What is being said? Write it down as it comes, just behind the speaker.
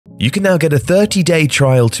You can now get a 30-day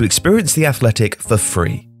trial to experience The Athletic for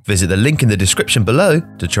free. Visit the link in the description below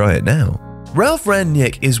to try it now. Ralf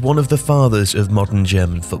Rangnick is one of the fathers of modern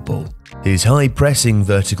German football. His high-pressing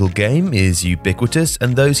vertical game is ubiquitous,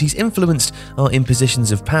 and those he's influenced are in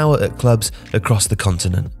positions of power at clubs across the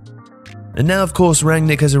continent. And now, of course,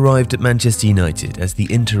 Rangnick has arrived at Manchester United as the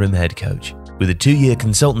interim head coach, with a 2-year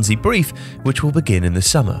consultancy brief which will begin in the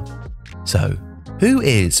summer. So, who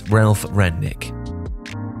is Ralf Rangnick?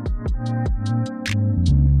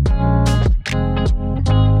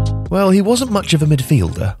 Well, he wasn't much of a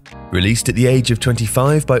midfielder. Released at the age of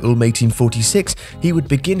 25 by Ulm 1846, he would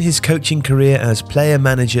begin his coaching career as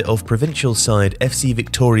player-manager of provincial side FC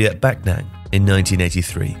Victoria Backnang in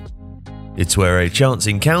 1983. It's where a chance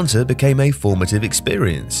encounter became a formative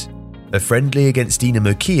experience. A friendly against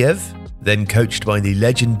Dynamo Kiev, then coached by the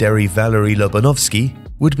legendary Valery Lobanovsky,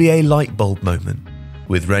 would be a light bulb moment,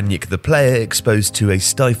 with Rangnick the player exposed to a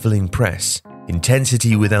stifling press,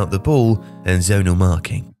 intensity without the ball, and zonal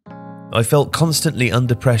marking. I felt constantly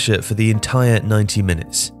under pressure for the entire 90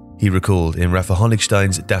 minutes, he recalled in Rafa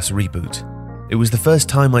Honigstein's Das Reboot. It was the first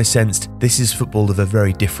time I sensed this is football of a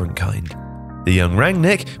very different kind. The young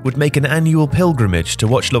Rangnick would make an annual pilgrimage to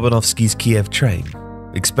watch Lobanovsky's Kiev train,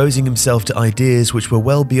 exposing himself to ideas which were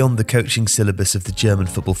well beyond the coaching syllabus of the German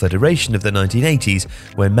Football Federation of the 1980s,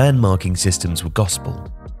 where man-marking systems were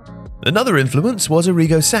gospel. Another influence was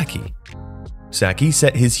Arrigo Sacchi. Sacchi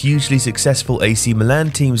set his hugely successful AC Milan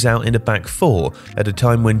teams out in a back four at a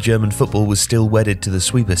time when German football was still wedded to the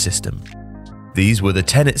sweeper system. These were the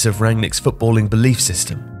tenets of Rangnick's footballing belief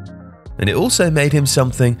system. And it also made him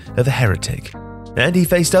something of a heretic. And he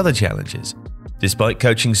faced other challenges. Despite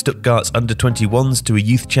coaching Stuttgart's under-21s to a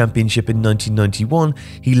youth championship in 1991,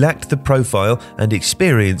 he lacked the profile and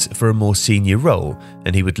experience for a more senior role,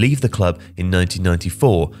 and he would leave the club in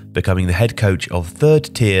 1994, becoming the head coach of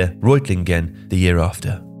third-tier Reutlingen the year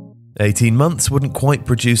after. 18 months wouldn't quite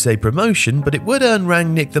produce a promotion, but it would earn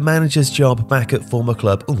Rangnick the manager's job back at former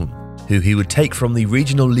club Ulm, who he would take from the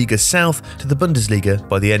regional Liga South to the Bundesliga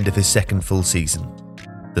by the end of his second full season.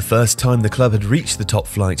 The first time the club had reached the top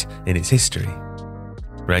flight in its history.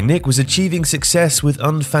 Rangnick was achieving success with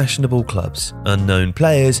unfashionable clubs, unknown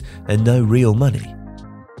players, and no real money.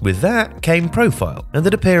 With that came profile and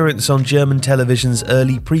an appearance on German television's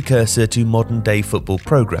early precursor to modern-day football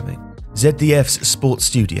programming, ZDF's Sports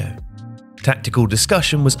Studio. Tactical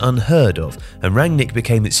discussion was unheard of, and Rangnick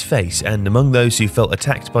became its face, and among those who felt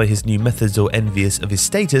attacked by his new methods or envious of his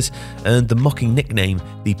status, earned the mocking nickname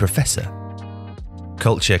The Professor.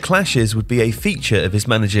 Culture clashes would be a feature of his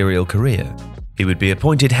managerial career. He would be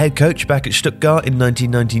appointed head coach back at Stuttgart in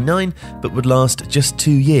 1999, but would last just 2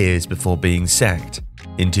 years before being sacked.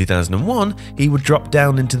 In 2001, he would drop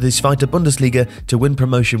down into the Zweite Bundesliga to win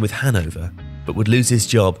promotion with Hannover, but would lose his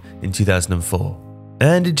job in 2004.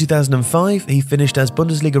 And in 2005, he finished as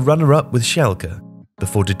Bundesliga runner-up with Schalke,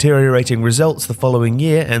 before deteriorating results the following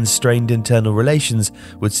year and strained internal relations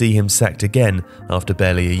would see him sacked again after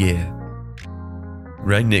barely a year.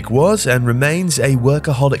 Rangnick was and remains a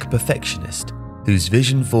workaholic perfectionist, whose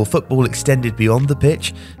vision for football extended beyond the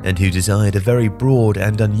pitch and who desired a very broad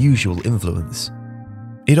and unusual influence.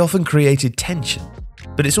 It often created tension,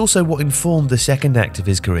 but it's also what informed the second act of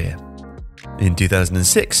his career. In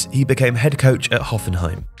 2006, he became head coach at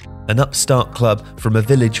Hoffenheim, an upstart club from a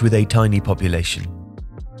village with a tiny population,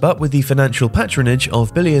 but with the financial patronage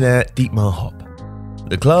of billionaire Dietmar Hopp.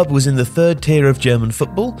 The club was in the third tier of German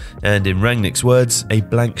football and, in Rangnick's words, a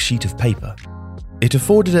blank sheet of paper. It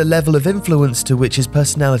afforded a level of influence to which his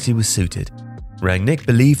personality was suited. Rangnick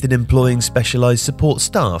believed in employing specialised support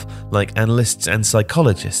staff like analysts and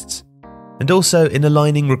psychologists, and also in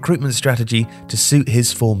aligning recruitment strategy to suit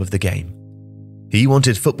his form of the game. He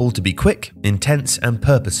wanted football to be quick, intense and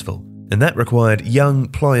purposeful, and that required young,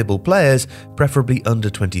 pliable players, preferably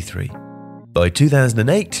under 23. By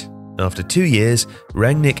 2008, after 2 years,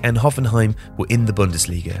 Rangnick and Hoffenheim were in the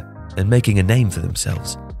Bundesliga and making a name for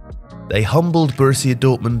themselves. They humbled Borussia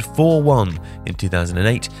Dortmund 4-1 in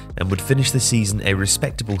 2008 and would finish the season a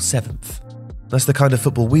respectable 7th. That's the kind of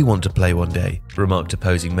football we want to play one day, remarked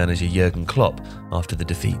opposing manager Jurgen Klopp after the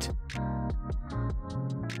defeat.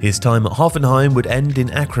 His time at Hoffenheim would end in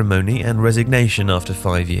acrimony and resignation after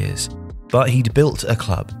 5 years, but he'd built a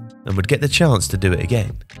club and would get the chance to do it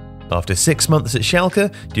again. After 6 months at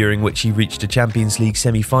Schalke, during which he reached a Champions League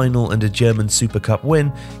semi-final and a German Super Cup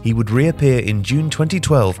win, he would reappear in June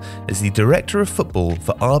 2012 as the director of football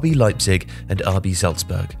for RB Leipzig and RB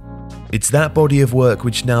Salzburg. It's that body of work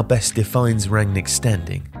which now best defines Rangnick's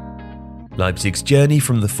standing. Leipzig's journey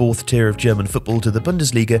from the fourth tier of German football to the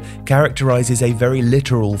Bundesliga characterises a very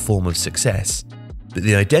literal form of success. But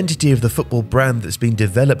the identity of the football brand that's been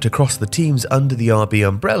developed across the teams under the RB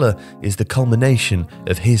umbrella is the culmination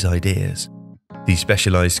of his ideas. The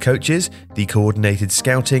specialised coaches, the coordinated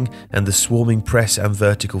scouting, and the swarming press and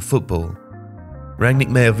vertical football. Rangnick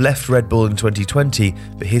may have left Red Bull in 2020,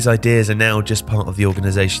 but his ideas are now just part of the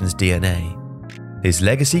organisation's DNA. His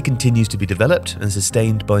legacy continues to be developed and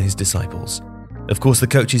sustained by his disciples. Of course, the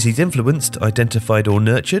coaches he's influenced, identified or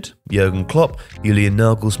nurtured, Jurgen Klopp, Julian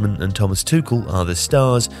Nagelsmann and Thomas Tuchel are the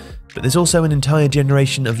stars, but there's also an entire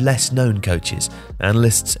generation of less-known coaches,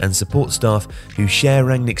 analysts and support staff who share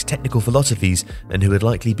Rangnick's technical philosophies and who would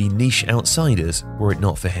likely be niche outsiders were it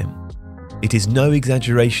not for him. It is no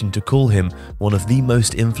exaggeration to call him one of the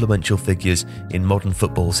most influential figures in modern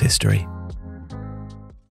football's history.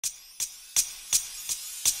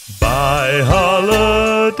 Buy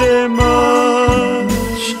holiday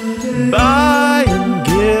much, buy and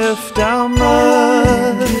gift how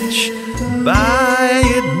much, buy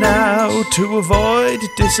it now to avoid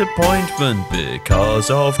disappointment because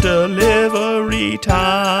of delivery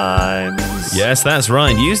times. Yes, that's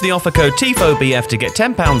right. Use the offer code TIFOBF to get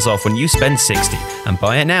 £10 off when you spend $60 and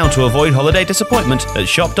buy it now to avoid holiday disappointment at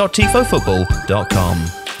shop.tifofootball.com.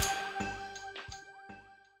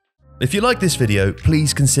 If you like this video,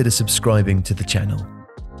 please consider subscribing to the channel.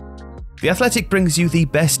 The Athletic brings you the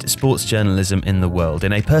best sports journalism in the world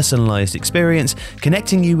in a personalised experience,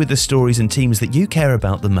 connecting you with the stories and teams that you care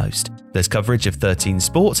about the most. There's coverage of 13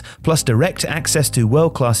 sports, plus direct access to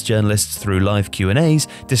world-class journalists through live Q&As,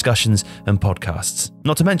 discussions and podcasts.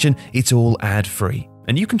 Not to mention, it's all ad-free.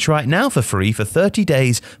 And you can try it now for free for 30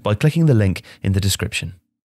 days by clicking the link in the description.